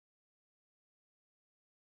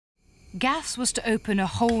gas was to open a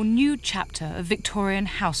whole new chapter of Victorian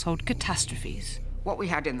household catastrophes. What we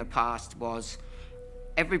had in the past was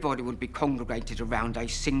everybody would be congregated around a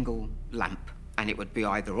single lamp, and it would be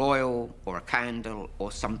either oil or a candle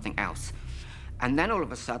or something else. And then all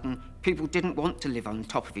of a sudden, people didn't want to live on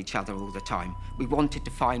top of each other all the time. We wanted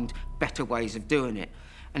to find better ways of doing it.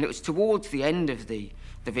 And it was towards the end of the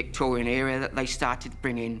Victorian era that they started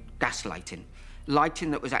bringing gas lighting. Lighting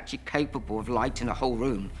that was actually capable of lighting a whole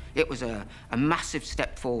room. It was a massive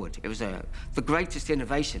step forward. It was the greatest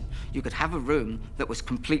innovation. You could have a room that was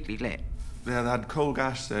completely lit. Yeah, they had coal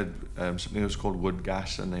gas, they had something that was called wood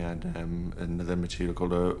gas, and they had another material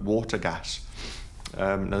called water gas.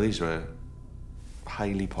 Now, these were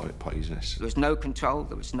highly poisonous. There was no control,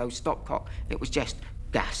 there was no stopcock, it was just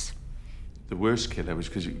gas. The worst killer was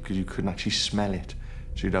because you couldn't actually smell it.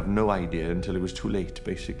 So you'd have no idea until it was too late,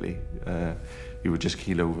 basically. You would just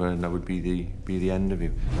keel over and that would be the end of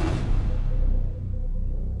you.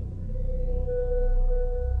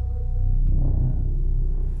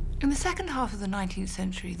 In the second half of the 19th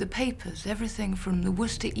century, the papers, everything from the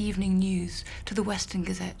Worcester Evening News to the Western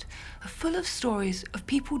Gazette, are full of stories of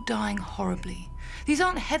people dying horribly. These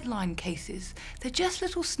aren't headline cases, they're just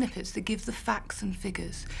little snippets that give the facts and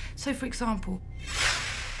figures. So, for example,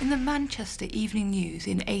 in the Manchester Evening News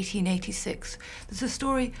in 1886, there's a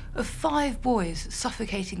story of 5 boys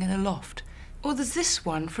suffocating in a loft. Or there's this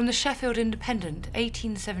one from the Sheffield Independent,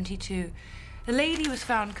 1872. A lady was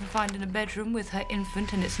found confined in a bedroom with her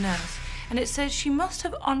infant and its nurse, and it says she must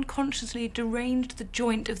have unconsciously deranged the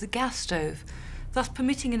joint of the gas stove, thus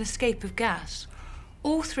permitting an escape of gas.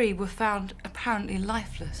 All 3 were found apparently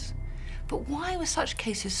lifeless. But why were such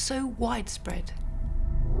cases so widespread?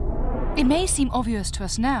 It may seem obvious to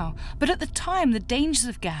us now, but at the time the dangers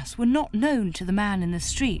of gas were not known to the man in the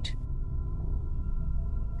street.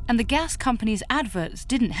 And the gas company's adverts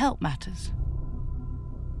didn't help matters.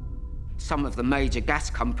 Some of the major gas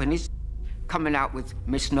companies coming out with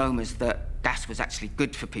misnomers that gas was actually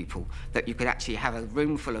good for people, that you could actually have a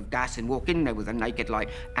room full of gas and walk in there with a naked light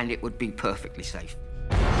and it would be perfectly safe.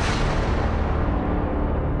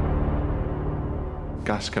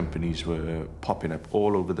 Gas companies were popping up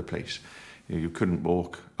all over the place. You couldn't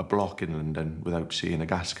walk a block in London without seeing a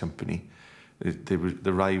gas company.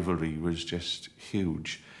 The rivalry was just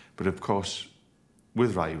huge. But of course,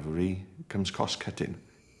 with rivalry comes cost cutting.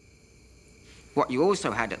 What you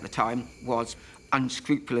also had at the time was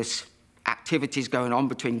unscrupulous activities going on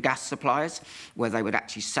between gas suppliers, where they would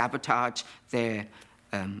actually sabotage their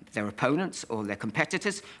opponents or their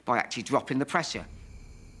competitors by actually dropping the pressure.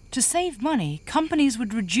 To save money, companies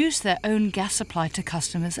would reduce their own gas supply to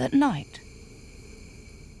customers at night.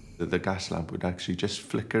 The gas lamp would actually just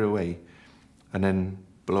flicker away and then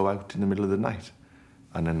blow out in the middle of the night.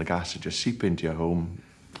 And then the gas would just seep into your home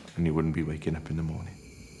and you wouldn't be waking up in the morning.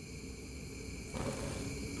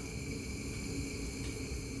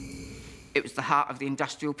 It was the heart of the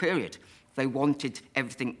industrial period. They wanted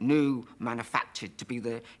everything new, manufactured, to be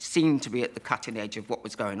seen to be at the cutting edge of what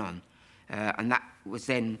was going on. And that was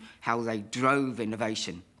then how they drove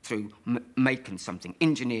innovation, through making something,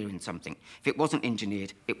 engineering something. If it wasn't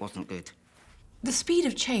engineered, it wasn't good. The speed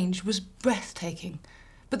of change was breathtaking,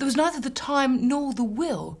 but there was neither the time nor the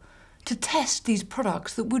will to test these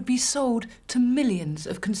products that would be sold to millions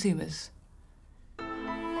of consumers.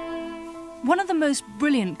 One of the most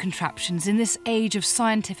brilliant contraptions in this age of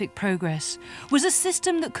scientific progress was a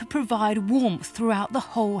system that could provide warmth throughout the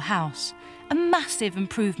whole house, a massive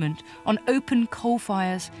improvement on open coal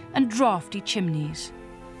fires and drafty chimneys.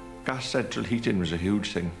 Gas central heating was a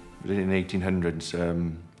huge thing. In the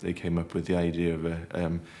 1800s, they came up with the idea of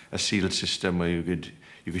a sealed system where you could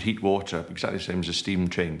heat water up, exactly the same as a steam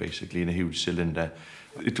train, basically, in a huge cylinder.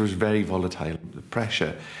 It was very volatile. The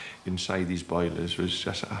pressure inside these boilers was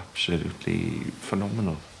just absolutely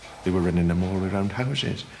phenomenal. They were running them all around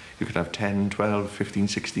houses. You could have 10, 12, 15,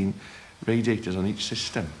 16 radiators on each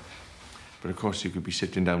system. But of course, you could be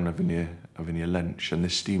sitting down having your lunch and the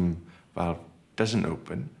steam valve doesn't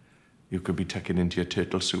open. You could be tucking into your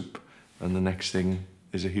turtle soup and the next thing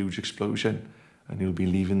is a huge explosion and you'll be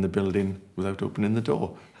leaving the building without opening the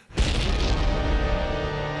door.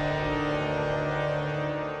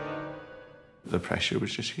 The pressure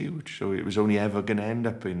was just huge, so it was only ever going to end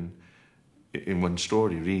up in one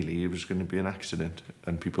story, really. It was going to be an accident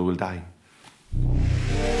and people will die.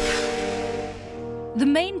 The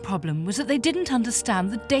main problem was that they didn't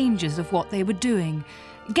understand the dangers of what they were doing.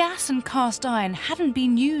 Gas and cast iron hadn't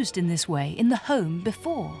been used in this way in the home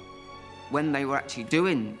before. When they were actually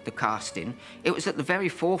doing the casting, it was at the very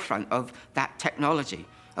forefront of that technology,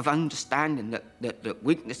 of understanding that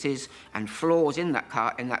weaknesses and flaws in that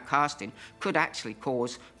casting could actually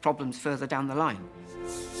cause problems further down the line.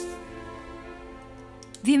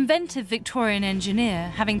 The inventive Victorian engineer,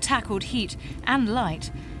 having tackled heat and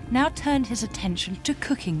light, now turned his attention to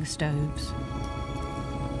cooking stoves.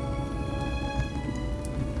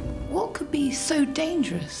 What could be so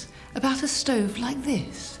dangerous about a stove like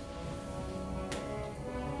this?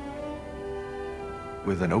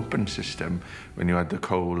 With an open system, when you had the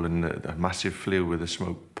coal and the massive flue with the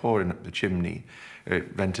smoke pouring up the chimney,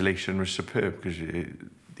 ventilation was superb because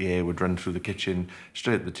the air would run through the kitchen,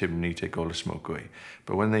 straight up the chimney, take all the smoke away.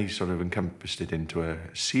 But when they sort of encompassed it into a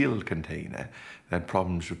sealed container, they had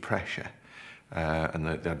problems with pressure, and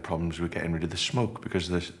they had problems with getting rid of the smoke because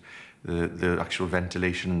the actual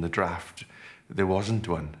ventilation and the draft, there wasn't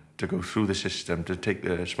one to go through the system to take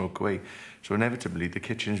the smoke away. So inevitably, the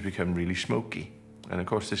kitchens become really smoky. And of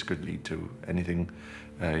course, this could lead to anything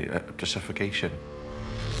up to suffocation.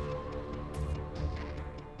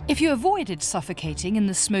 If you avoided suffocating in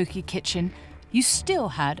the smoky kitchen, you still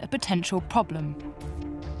had a potential problem.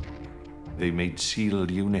 They made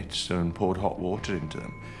sealed units and poured hot water into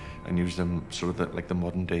them and used them sort of like the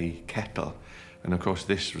modern day kettle. And of course,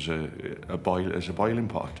 this was a boiling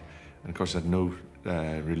pot. And of course, it had no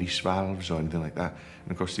release valves or anything like that.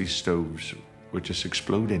 And of course, these stoves were just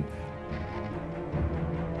exploding.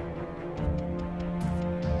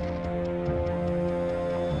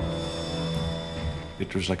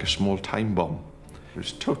 It was like a small time bomb. It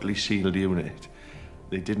was a totally sealed unit.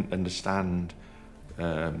 They didn't understand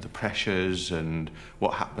the pressures and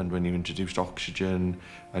what happened when you introduced oxygen,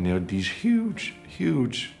 and you had these huge,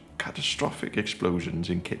 huge, catastrophic explosions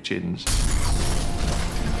in kitchens.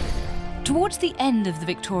 Towards the end of the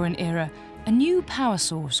Victorian era, a new power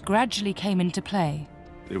source gradually came into play.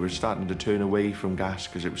 They were starting to turn away from gas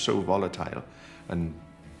because it was so volatile and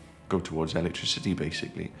go towards electricity,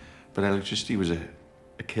 basically. But electricity was a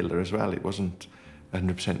killer as well. It wasn't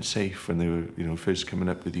 100% safe when they were, first coming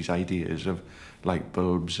up with these ideas of light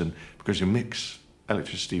bulbs, and because you mix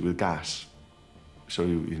electricity with gas, so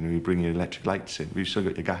you bring your electric lights in. We've still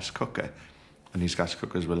got your gas cooker, and these gas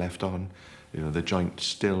cookers were left on. The joint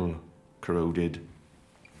still corroded,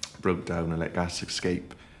 broke down, and let gas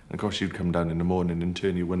escape. And of course, you'd come down in the morning and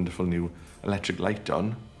turn your wonderful new electric light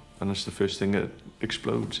on, and that's the first thing that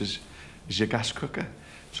explodes is your gas cooker.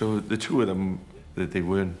 So the two of them, that they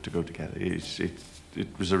weren't to go together. It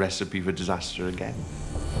was a recipe for disaster again.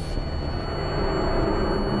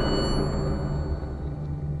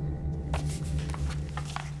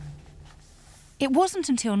 It wasn't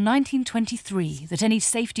until 1923 that any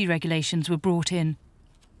safety regulations were brought in.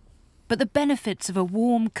 But the benefits of a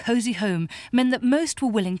warm, cosy home meant that most were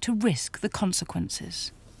willing to risk the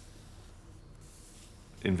consequences.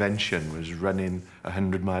 Invention was running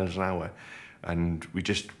 100 miles an hour. And we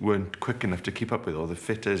just weren't quick enough to keep up with, or the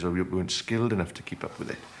fitters, or we weren't skilled enough to keep up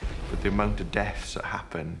with it. But the amount of deaths that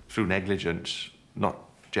happen through negligence, not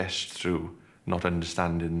just through not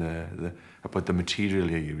understanding about the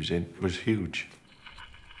material you're using, was huge.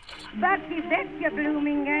 But if that's your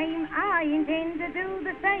blooming game, I intend to do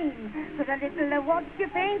the same. Put a little of what you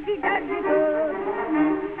fancy does you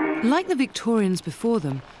good. Like the Victorians before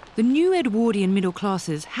them, the new Edwardian middle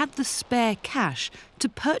classes had the spare cash to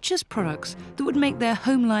purchase products that would make their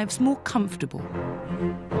home lives more comfortable.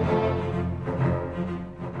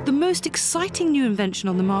 The most exciting new invention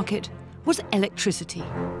on the market was electricity.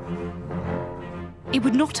 It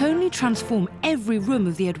would not only transform every room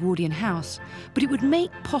of the Edwardian house, but it would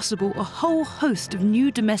make possible a whole host of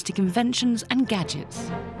new domestic inventions and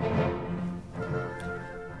gadgets.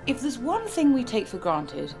 If there's one thing we take for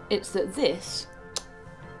granted, it's that this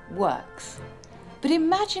works. But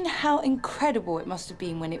imagine how incredible it must have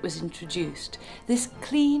been when it was introduced. This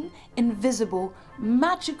clean, invisible,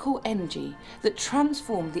 magical energy that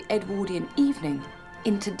transformed the Edwardian evening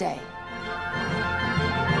into day.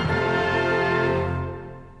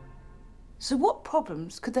 So what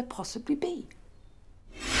problems could there possibly be?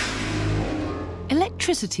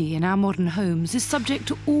 Electricity in our modern homes is subject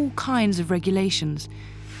to all kinds of regulations,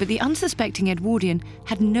 but the unsuspecting Edwardian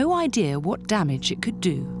had no idea what damage it could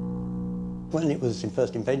do. When it was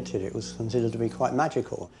first invented, it was considered to be quite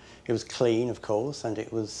magical. It was clean, of course, and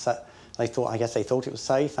it was, I guess they thought it was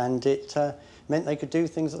safe, and it meant they could do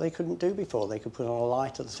things that they couldn't do before. They could put on a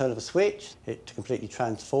light at the turn of a switch. It completely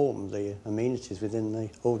transformed the amenities within the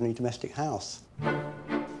ordinary domestic house.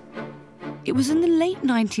 It was in the late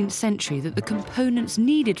 19th century that the components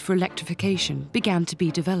needed for electrification began to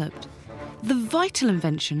be developed. The vital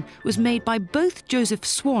invention was made by both Joseph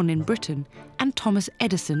Swan in Britain and Thomas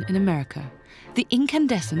Edison in America, the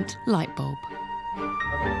incandescent light bulb.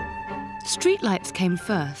 Streetlights came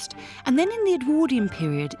first, and then in the Edwardian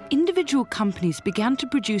period, individual companies began to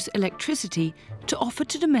produce electricity to offer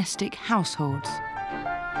to domestic households.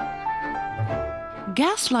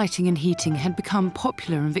 Gas lighting and heating had become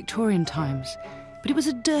popular in Victorian times, but it was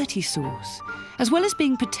a dirty source. As well as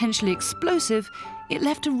being potentially explosive, it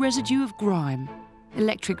left a residue of grime.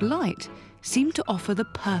 Electric light seemed to offer the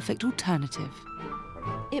perfect alternative.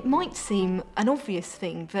 It might seem an obvious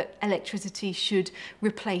thing that electricity should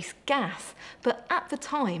replace gas, but at the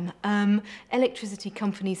time, electricity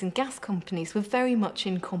companies and gas companies were very much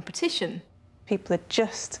in competition. People had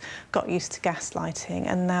just got used to gas lighting,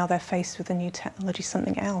 and now they're faced with a new technology,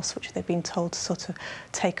 something else which they've been told to sort of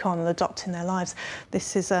take on and adopt in their lives.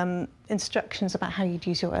 This is instructions about how you'd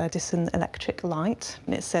use your Edison electric light,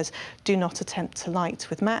 and it says, do not attempt to light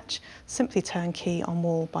with match, simply turn key on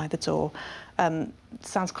wall by the door.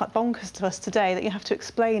 Sounds quite bonkers to us today that you have to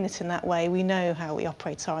explain it in that way. We know how we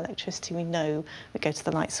operate our electricity, we know we go to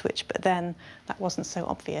the light switch, but then that wasn't so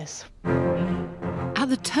obvious. At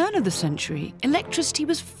the turn of the century, electricity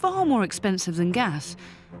was far more expensive than gas,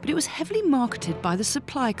 but it was heavily marketed by the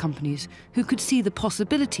supply companies who could see the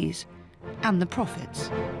possibilities and the profits.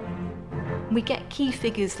 We get key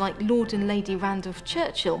figures like Lord and Lady Randolph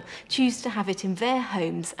Churchill choose to have it in their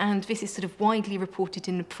homes, and this is sort of widely reported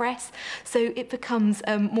in the press, so it becomes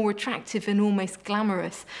more attractive and almost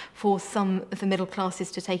glamorous for some of the middle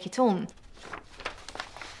classes to take it on.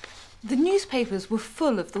 The newspapers were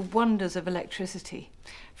full of the wonders of electricity.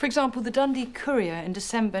 For example, the Dundee Courier in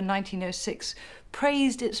December 1906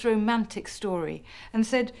 praised its romantic story and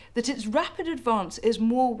said that its rapid advance is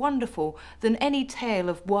more wonderful than any tale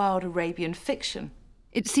of wild Arabian fiction.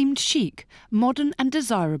 It seemed chic, modern and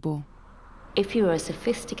desirable. If you were a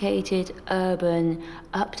sophisticated, urban,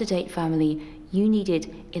 up-to-date family, you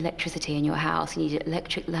needed electricity in your house, you needed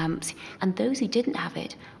electric lamps, and those who didn't have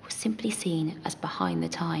it were simply seen as behind the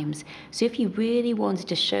times. So if you really wanted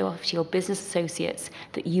to show off to your business associates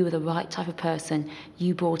that you were the right type of person,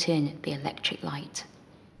 you brought in the electric light.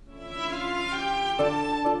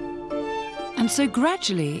 And so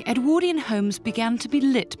gradually, Edwardian homes began to be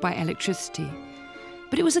lit by electricity.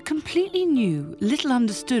 But it was a completely new, little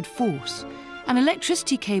understood force. And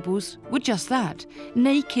electricity cables were just that,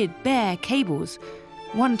 naked, bare cables.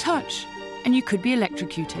 One touch, and you could be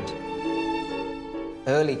electrocuted.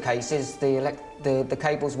 Early cases, the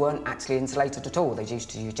cables weren't actually insulated at all. They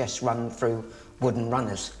used to just run through wooden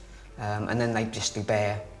runners, and then they'd just be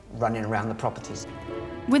bare, running around the properties.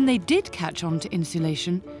 When they did catch on to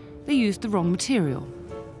insulation, they used the wrong material.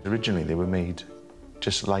 Originally, they were made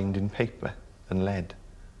just lined in paper and lead.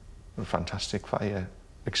 A fantastic fire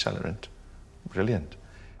accelerant. Brilliant.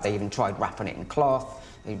 They even tried wrapping it in cloth,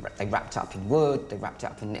 they wrapped it up in wood, they wrapped it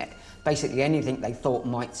up in basically anything they thought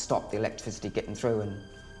might stop the electricity getting through and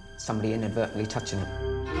somebody inadvertently touching it.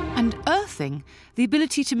 And earthing, the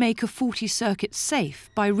ability to make a faulty circuit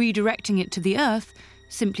safe by redirecting it to the earth,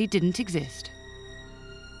 simply didn't exist.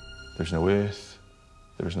 There's no earth,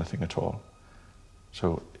 there was nothing at all.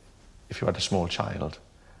 So if you had a small child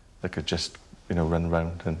that could just, run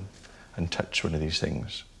around and touch one of these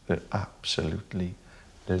things, they're absolutely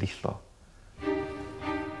lethal.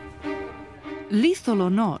 Lethal or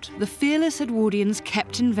not, the fearless Edwardians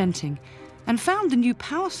kept inventing and found the new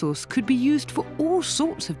power source could be used for all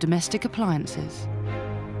sorts of domestic appliances.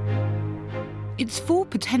 Its full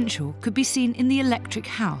potential could be seen in the electric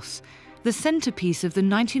house, the centrepiece of the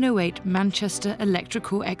 1908 Manchester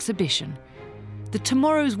Electrical Exhibition, the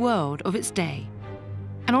tomorrow's world of its day.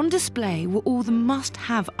 And on display were all the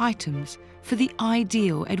must-have items for the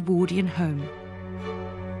ideal Edwardian home.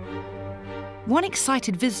 One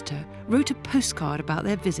excited visitor wrote a postcard about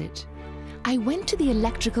their visit. I went to the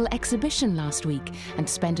electrical exhibition last week and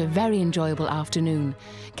spent a very enjoyable afternoon.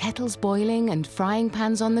 Kettles boiling and frying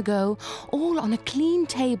pans on the go, all on a clean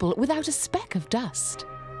table without a speck of dust.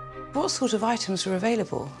 What sort of items were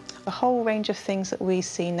available? A whole range of things that we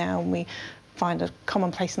see now and we find a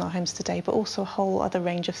commonplace in our homes today, but also a whole other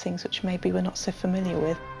range of things which maybe we're not so familiar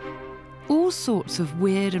with. All sorts of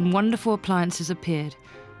weird and wonderful appliances appeared,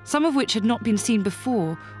 some of which had not been seen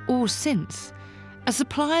before or since, as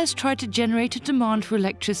suppliers tried to generate a demand for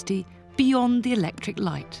electricity beyond the electric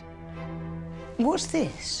light. What's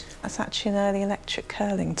this? That's actually an early electric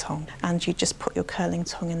curling tong, and you just put your curling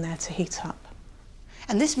tong in there to heat up.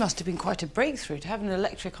 And this must have been quite a breakthrough to have an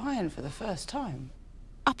electric iron for the first time.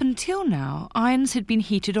 Up until now, irons had been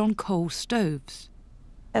heated on coal stoves.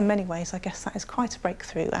 In many ways, I guess that is quite a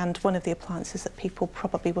breakthrough and one of the appliances that people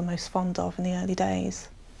probably were most fond of in the early days.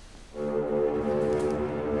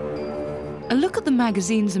 A look at the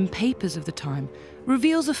magazines and papers of the time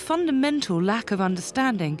reveals a fundamental lack of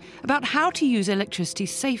understanding about how to use electricity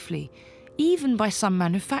safely, even by some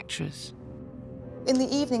manufacturers. In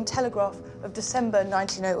the Evening Telegraph of December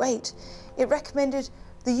 1908, it recommended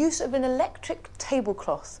the use of an electric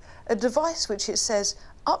tablecloth, a device which it says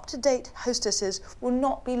up-to-date hostesses will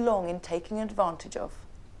not be long in taking advantage of.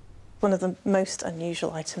 One of the most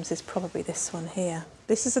unusual items is probably this one here.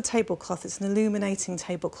 This is a tablecloth. It's an illuminating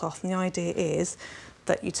tablecloth, and the idea is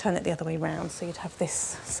that you turn it the other way round, so you'd have this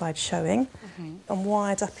side showing. And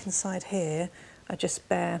wired up inside here are just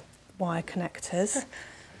bare wire connectors.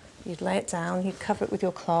 You'd lay it down, you'd cover it with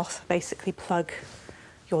your cloth, basically plug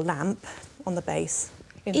your lamp on the base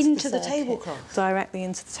into the tablecloth. Directly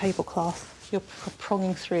into the tablecloth. You're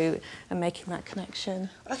pronging through and making that connection.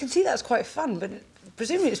 I can see that's quite fun, but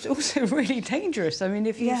presumably it's also really dangerous. I mean,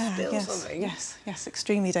 if you spill something... Yes,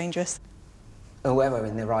 extremely dangerous. Whoever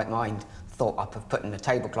in their right mind thought up of putting a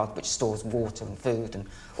tablecloth which stores water and food and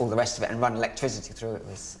all the rest of it and run electricity through it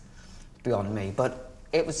was beyond me. But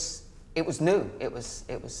it was new.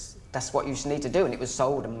 That's what you should need to do, and it was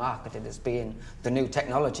sold and marketed as being the new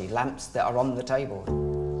technology, lamps that are on the table.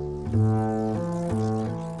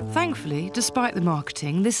 Thankfully, despite the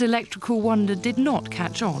marketing, this electrical wonder did not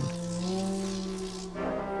catch on.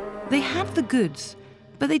 They had the goods,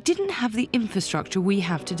 but they didn't have the infrastructure we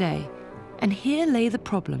have today. And here lay the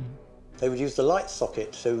problem. They would use the light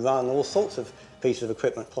socket to run all sorts of pieces of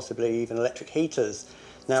equipment, possibly even electric heaters.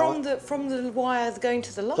 Now, from the wire going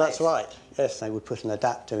to the light? That's right, yes. They would put an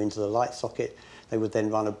adapter into the light socket. They would then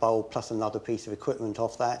run a bulb plus another piece of equipment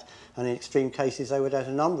off that. And in extreme cases, they would add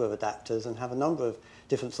a number of adapters and have a number of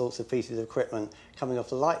different sorts of pieces of equipment coming off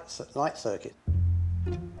the light circuit.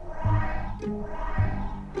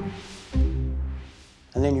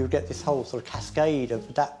 And then you would get this whole sort of cascade of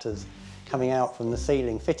adapters coming out from the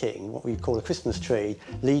ceiling fitting, what we call a Christmas tree,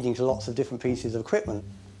 leading to lots of different pieces of equipment.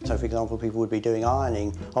 So, for example, people would be doing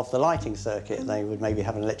ironing off the lighting circuit. They would maybe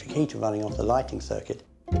have an electric heater running off the lighting circuit.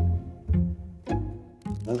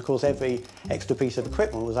 And, of course, every extra piece of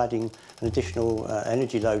equipment was adding an additional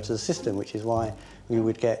energy load to the system, which is why we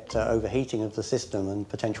would get overheating of the system and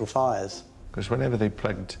potential fires. Because whenever they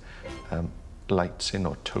plugged lights in,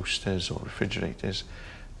 or toasters or refrigerators,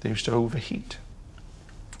 they used to overheat.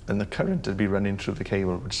 And the current that would be running through the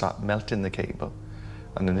cable would start melting the cable,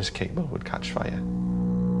 and then this cable would catch fire.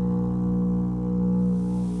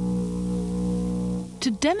 To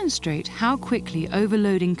demonstrate how quickly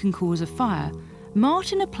overloading can cause a fire,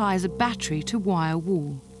 Martin applies a battery to wire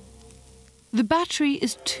wall. The battery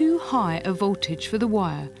is too high a voltage for the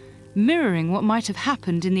wire, mirroring what might have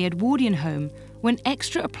happened in the Edwardian home when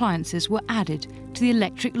extra appliances were added to the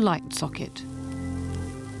electric light socket.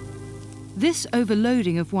 This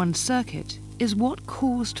overloading of one circuit is what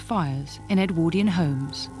caused fires in Edwardian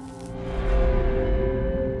homes.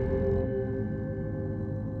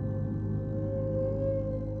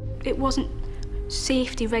 It wasn't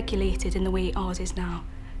safety regulated in the way ours is now.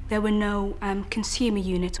 There were no consumer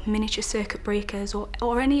units, miniature circuit breakers,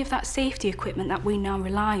 or any of that safety equipment that we now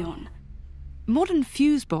rely on. Modern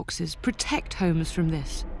fuse boxes protect homes from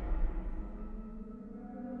this.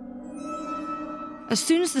 As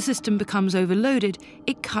soon as the system becomes overloaded,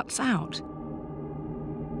 it cuts out.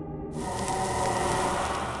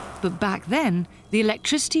 But back then, the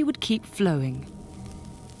electricity would keep flowing.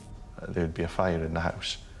 There would be a fire in the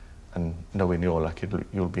house, and knowing your luck,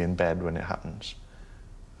 you'll be in bed when it happens,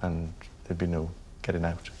 and there'd be no getting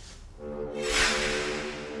out.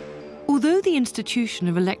 Although the Institution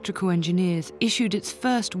of Electrical Engineers issued its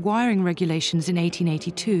first wiring regulations in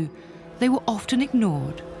 1882, they were often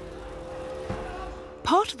ignored.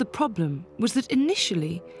 Part of the problem was that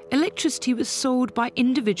initially, electricity was sold by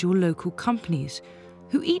individual local companies,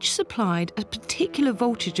 who each supplied a particular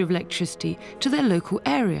voltage of electricity to their local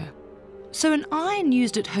area. So an iron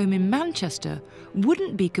used at home in Manchester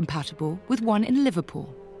wouldn't be compatible with one in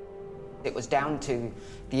Liverpool. It was down to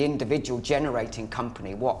the individual generating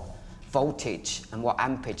company what voltage and what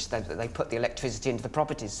ampage they put the electricity into the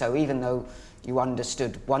properties. So even though you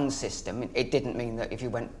understood one system, it didn't mean that if you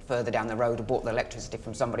went further down the road and bought the electricity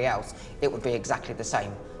from somebody else, it would be exactly the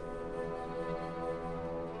same.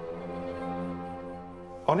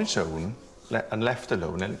 On its own, and left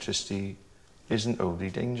alone, electricity isn't overly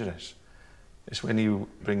dangerous. It's when you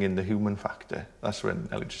bring in the human factor, that's when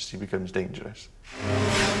electricity becomes dangerous.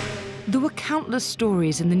 There were countless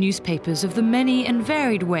stories in the newspapers of the many and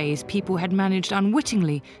varied ways people had managed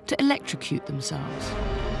unwittingly to electrocute themselves.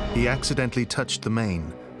 He accidentally touched the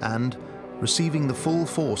main and, receiving the full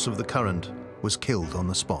force of the current, was killed on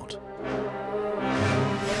the spot.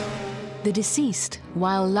 The deceased,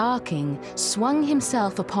 while larking, swung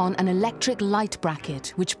himself upon an electric light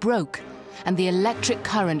bracket which broke, and the electric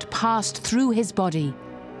current passed through his body.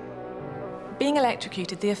 Being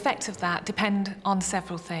electrocuted, the effects of that depend on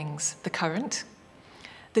several things: the current,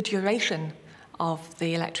 the duration of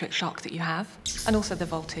the electric shock that you have, and also the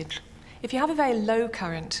voltage. If you have a very low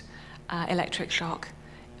current electric shock,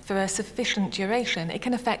 for a sufficient duration, it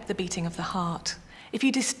can affect the beating of the heart. If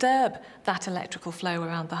you disturb that electrical flow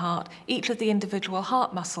around the heart, each of the individual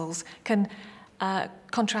heart muscles can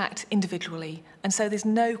contract individually, and so there's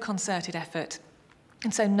no concerted effort,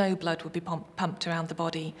 and so no blood will be pumped around the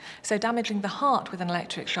body. So damaging the heart with an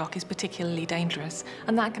electric shock is particularly dangerous,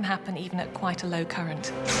 and that can happen even at quite a low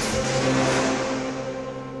current.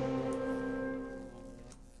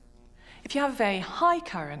 If you have a very high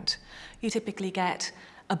current, you typically get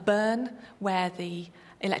a burn where the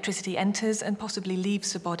electricity enters and possibly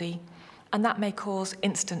leaves the body, and that may cause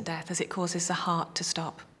instant death as it causes the heart to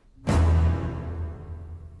stop.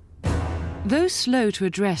 Though slow to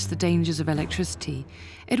address the dangers of electricity,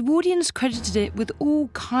 Edwardians credited it with all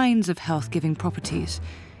kinds of health-giving properties,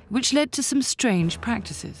 which led to some strange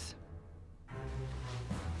practices.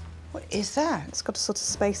 What is that? It's got a sort of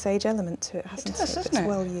space-age element to it, hasn't it? Doesn't It's it?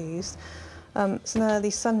 well used. It's an early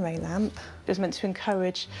sunray lamp. It was meant to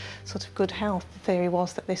encourage sort of good health. The theory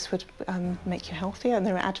was that this would make you healthier, and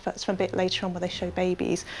there are adverts from a bit later on where they show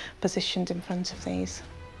babies positioned in front of these.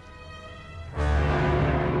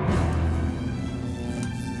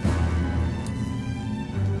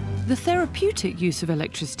 The therapeutic use of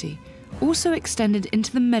electricity also extended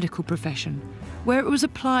into the medical profession, where it was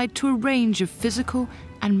applied to a range of physical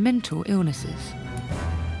and mental illnesses.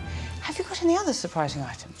 Have you got any other surprising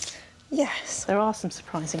items? Yes, there are some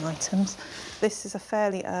surprising items. This is a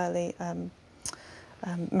fairly early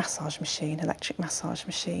massage machine, electric massage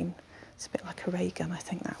machine. It's a bit like a ray gun, I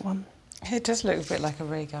think, that one. It does look a bit like a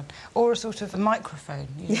ray gun. Or a sort of a microphone.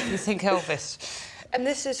 You think Elvis. And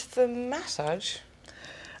this is for massage?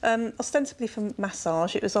 Ostensibly for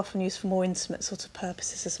massage. It was often used for more intimate sort of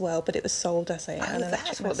purposes as well, but it was sold as an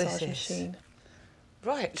electric massage machine.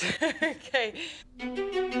 Right, OK.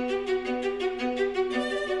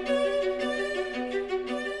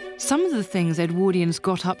 Some of the things Edwardians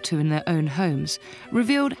got up to in their own homes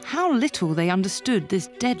revealed how little they understood this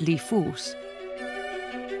deadly force.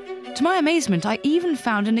 To my amazement, I even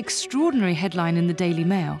found an extraordinary headline in the Daily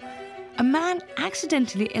Mail. A man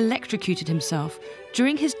accidentally electrocuted himself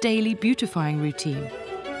during his daily beautifying routine.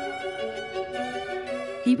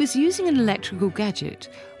 He was using an electrical gadget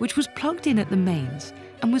which was plugged in at the mains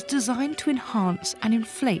and was designed to enhance and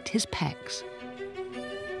inflate his pecs.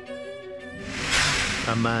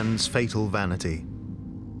 A man's fatal vanity.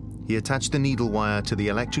 He attached the needle wire to the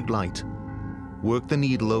electric light, worked the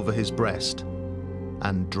needle over his breast,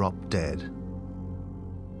 and dropped dead.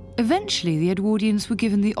 Eventually, the Edwardians were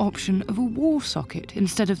given the option of a wall socket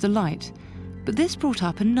instead of the light, but this brought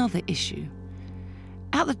up another issue.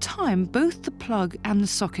 At the time, both the plug and the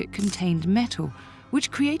socket contained metal,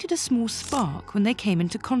 which created a small spark when they came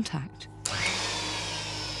into contact.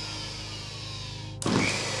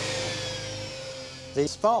 The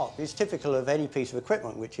spark is typical of any piece of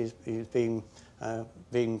equipment which is being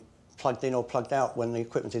plugged in or plugged out when the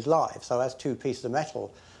equipment is live. So as two pieces of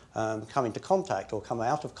metal come into contact or come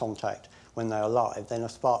out of contact when they are live, then a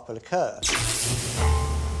spark will occur.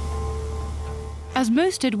 As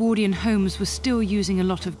most Edwardian homes were still using a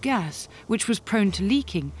lot of gas, which was prone to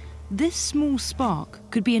leaking, this small spark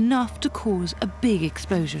could be enough to cause a big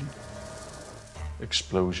explosion.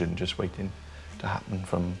 Explosion just waiting to happen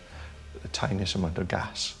from the tiniest amount of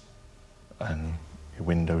gas and your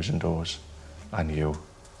windows and doors, and you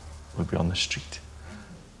will be on the street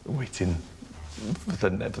waiting for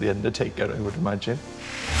the undertaker, I would imagine.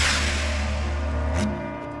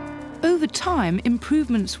 Over time,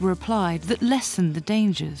 improvements were applied that lessened the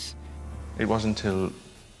dangers. It wasn't until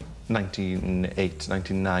 1908,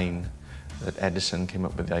 1909 that Edison came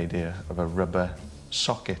up with the idea of a rubber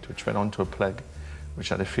socket which went onto a plug which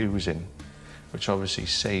had a fuse in, which obviously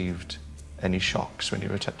saved any shocks when you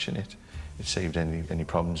were touching it. It saved any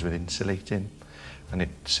problems with insulating, and it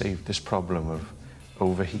saved this problem of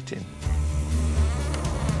overheating.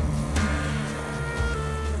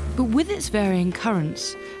 But with its varying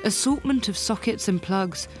currents, assortment of sockets and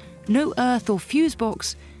plugs, no earth or fuse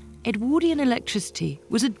box, Edwardian electricity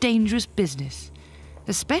was a dangerous business,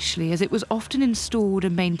 especially as it was often installed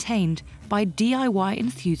and maintained by DIY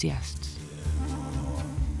enthusiasts.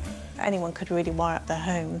 anyone could really wire up their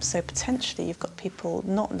home, so potentially you've got people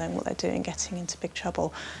not knowing what they're doing, getting into big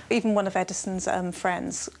trouble. Even one of Edison's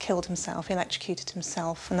friends killed himself, he electrocuted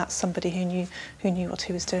himself, and that's somebody who knew what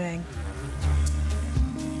he was doing.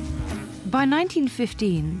 By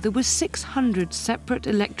 1915, there were 600 separate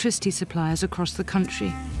electricity suppliers across the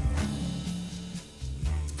country.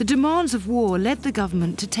 The demands of war led the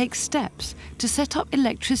government to take steps to set up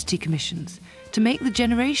electricity commissions to make the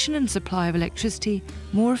generation and supply of electricity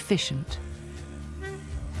more efficient.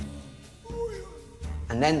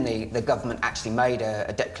 And then the government actually made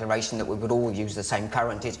a declaration that we would all use the same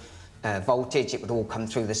current voltage, it would all come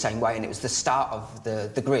through the same way, and it was the start of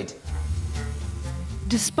the grid.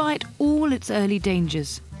 Despite all its early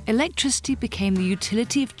dangers, electricity became the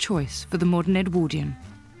utility of choice for the modern Edwardian.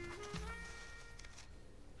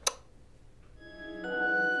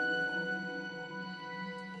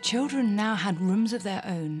 Children now had rooms of their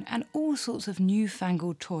own and all sorts of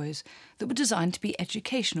newfangled toys that were designed to be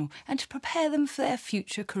educational and to prepare them for their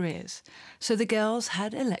future careers. So the girls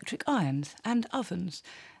had electric irons and ovens,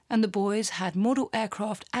 and the boys had model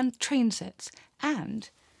aircraft and train sets and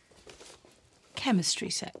chemistry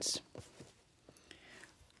sets.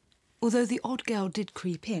 Although the odd girl did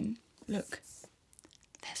creep in, look,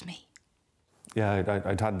 there's me. Yeah,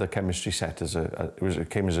 I'd had the chemistry set as it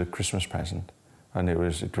came as a Christmas present. And it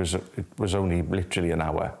was only literally an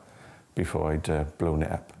hour before I'd blown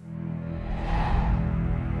it up.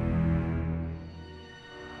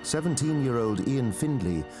 17-year-old Ian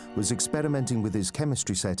Findlay was experimenting with his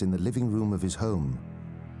chemistry set in the living room of his home.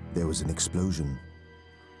 There was an explosion.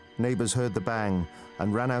 Neighbours heard the bang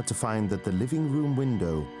and ran out to find that the living room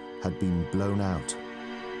window had been blown out.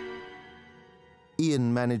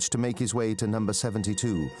 Ian managed to make his way to number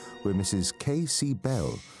 72, where Mrs. K.C.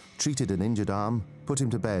 Bell treated an injured arm, put him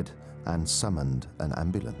to bed, and summoned an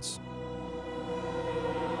ambulance.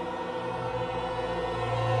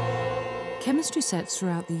 Chemistry sets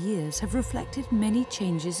throughout the years have reflected many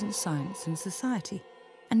changes in science and society,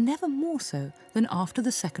 and never more so than after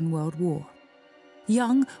the Second World War.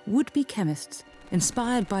 Young would-be chemists,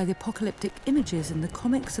 inspired by the apocalyptic images in the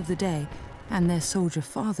comics of the day and their soldier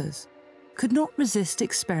fathers, could not resist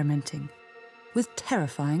experimenting, with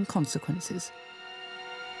terrifying consequences.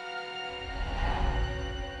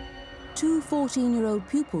 Two 14-year-old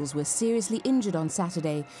pupils were seriously injured on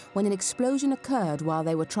Saturday when an explosion occurred while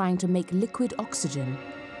they were trying to make liquid oxygen.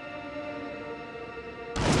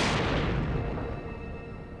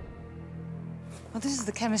 Well, this is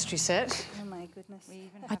the chemistry set. Oh my goodness.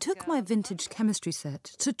 I took my vintage chemistry set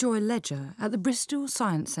to Joy Ledger at the Bristol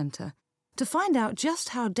Science Centre to find out just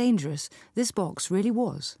how dangerous this box really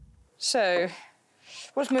was. So,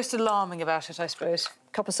 what's most alarming about it, I suppose?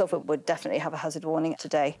 Copper sulfur would definitely have a hazard warning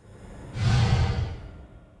today.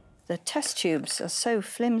 The test tubes are so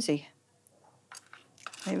flimsy.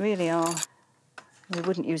 They really are. We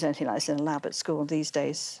wouldn't use anything like this in a lab at school these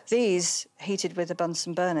days. These, heated with a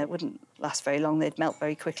Bunsen burner, wouldn't last very long. They'd melt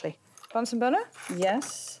very quickly. Bunsen burner?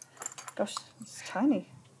 Yes. Gosh, it's tiny.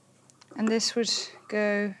 And this would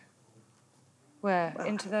go where? Well,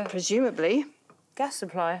 into the... presumably. Gas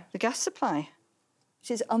supply? The gas supply. Which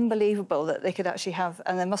is unbelievable that they could actually have,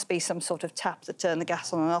 and there must be some sort of tap that turn the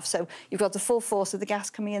gas on and off, so you've got the full force of the gas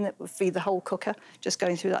coming in that would feed the whole cooker, just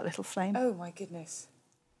going through that little flame. Oh, my goodness.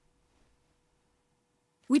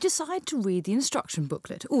 We decide to read the instruction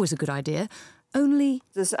booklet, always a good idea, only...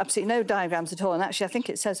 There's absolutely no diagrams at all, and actually I think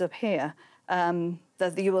it says up here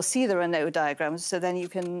that you will see there are no diagrams, so then you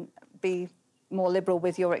can be more liberal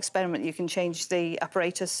with your experiment. You can change the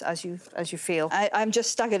apparatus as you feel. I'm just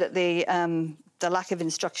staggered at the lack of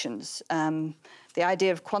instructions. The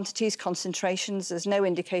idea of quantities, concentrations, there's no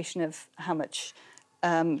indication of how much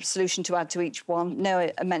solution to add to each one, no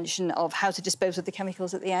mention of how to dispose of the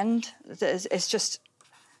chemicals at the end. It's just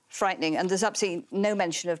frightening, and there's absolutely no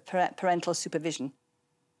mention of parental supervision.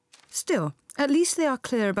 Still, at least they are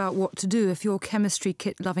clear about what to do if your chemistry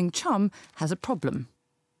kit-loving chum has a problem.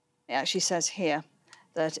 It actually says here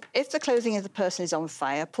that if the clothing of the person is on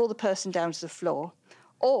fire, pull the person down to the floor,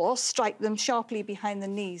 or strike them sharply behind the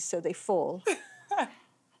knees so they fall.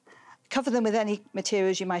 Cover them with any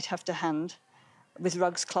materials you might have to hand, with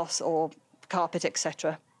rugs, cloths, or carpet,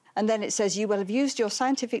 etc. And then it says, you will have used your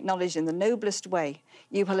scientific knowledge in the noblest way.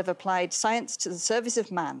 You will have applied science to the service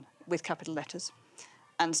of man, with capital letters,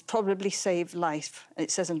 and probably saved life. And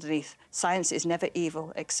it says underneath, science is never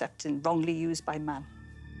evil except in wrongly used by man.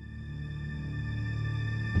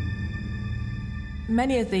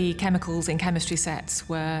 Many of the chemicals in chemistry sets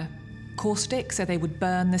were caustic, so they would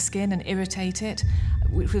burn the skin and irritate it,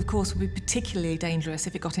 which of course would be particularly dangerous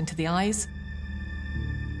if it got into the eyes.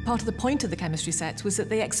 Part of the point of the chemistry sets was that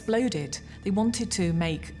they exploded. They wanted to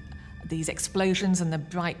make these explosions and the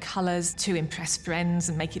bright colours to impress friends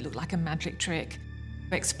and make it look like a magic trick.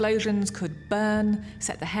 Explosions could burn,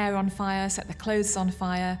 set the hair on fire, set the clothes on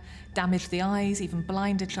fire, damage the eyes, even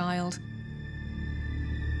blind a child.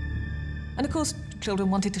 And of course, children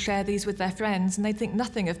wanted to share these with their friends, and they'd think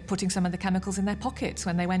nothing of putting some of the chemicals in their pockets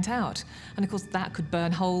when they went out. And of course, that could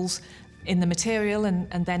burn holes in the material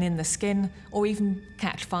and then in the skin, or even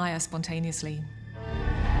catch fire spontaneously.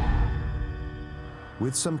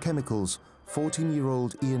 With some chemicals,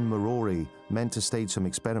 14-year-old Ian Marori meant to stage some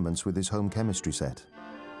experiments with his home chemistry set.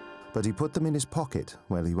 But he put them in his pocket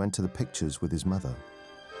while he went to the pictures with his mother.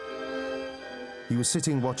 He was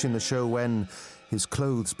sitting watching the show when his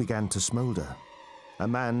clothes began to smoulder. A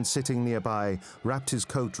man sitting nearby wrapped his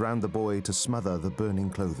coat round the boy to smother the burning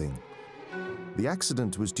clothing. The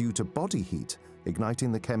accident was due to body heat,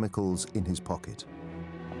 igniting the chemicals in his pocket.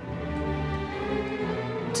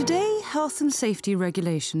 Today, health and safety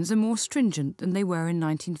regulations are more stringent than they were in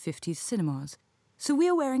 1950s cinemas. So we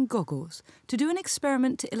are wearing goggles to do an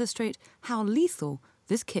experiment to illustrate how lethal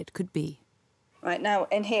this kit could be. Right, now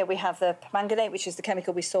in here we have the permanganate, which is the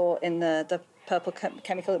chemical we saw in the purple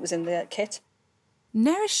chemical that was in the kit.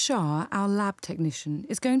 Neris Shah, our lab technician,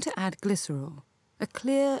 is going to add glycerol, a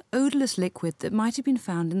clear, odourless liquid that might have been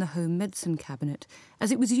found in the home medicine cabinet,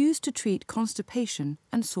 as it was used to treat constipation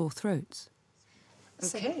and sore throats.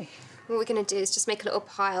 Okay. So what we're going to do is just make a little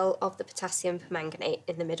pile of the potassium permanganate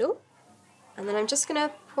in the middle. And then I'm just going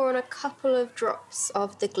to pour on a couple of drops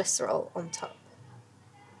of the glycerol on top.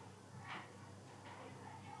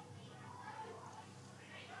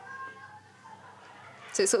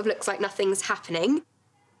 So it sort of looks like nothing's happening.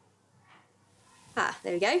 Ah,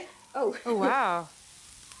 there we go. Oh. Oh, wow.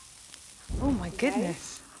 Oh, my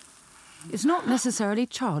goodness. It's not necessarily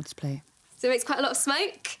child's play. So it makes quite a lot of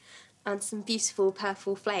smoke and some beautiful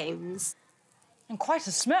purple flames. And quite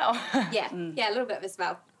a smell. Yeah, yeah, a little bit of a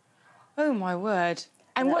smell. Oh, my word.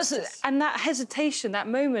 And and that hesitation, that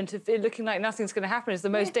moment of it looking like nothing's going to happen is the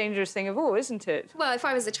most dangerous thing of all, isn't it? Well, if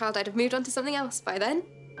I was a child, I'd have moved on to something else by then.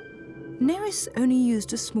 Neris only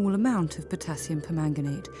used a small amount of potassium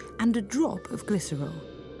permanganate and a drop of glycerol.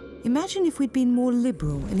 Imagine if we'd been more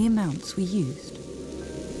liberal in the amounts we used.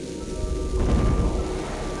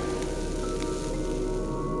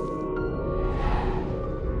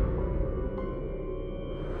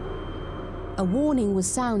 A warning was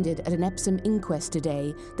sounded at an Epsom inquest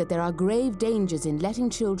today that there are grave dangers in letting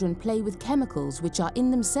children play with chemicals which are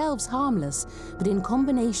in themselves harmless, but in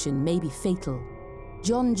combination may be fatal.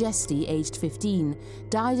 John Jesty, aged 15,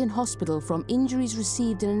 died in hospital from injuries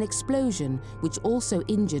received in an explosion which also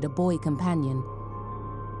injured a boy companion.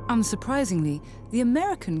 Unsurprisingly, the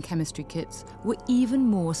American chemistry kits were even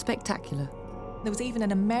more spectacular. There was even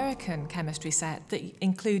an American chemistry set that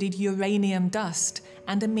included uranium dust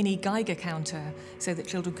and a mini Geiger counter so that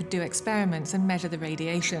children could do experiments and measure the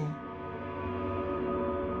radiation.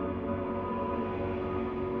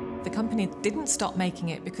 The company didn't stop making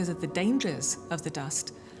it because of the dangers of the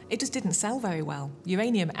dust. It just didn't sell very well.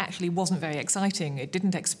 Uranium actually wasn't very exciting. It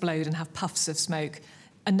didn't explode and have puffs of smoke,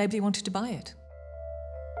 and nobody wanted to buy it.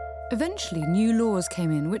 Eventually, new laws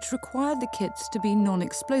came in which required the kits to be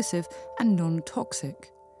non-explosive and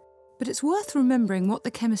non-toxic. But it's worth remembering what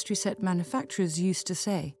the chemistry set manufacturers used to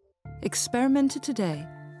say. Experimenter today,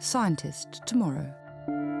 scientist tomorrow.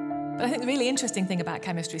 But I think the really interesting thing about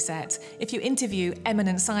chemistry sets, if you interview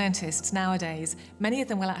eminent scientists nowadays, many of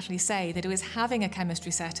them will actually say that it was having a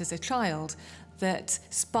chemistry set as a child that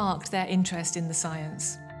sparked their interest in the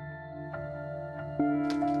science.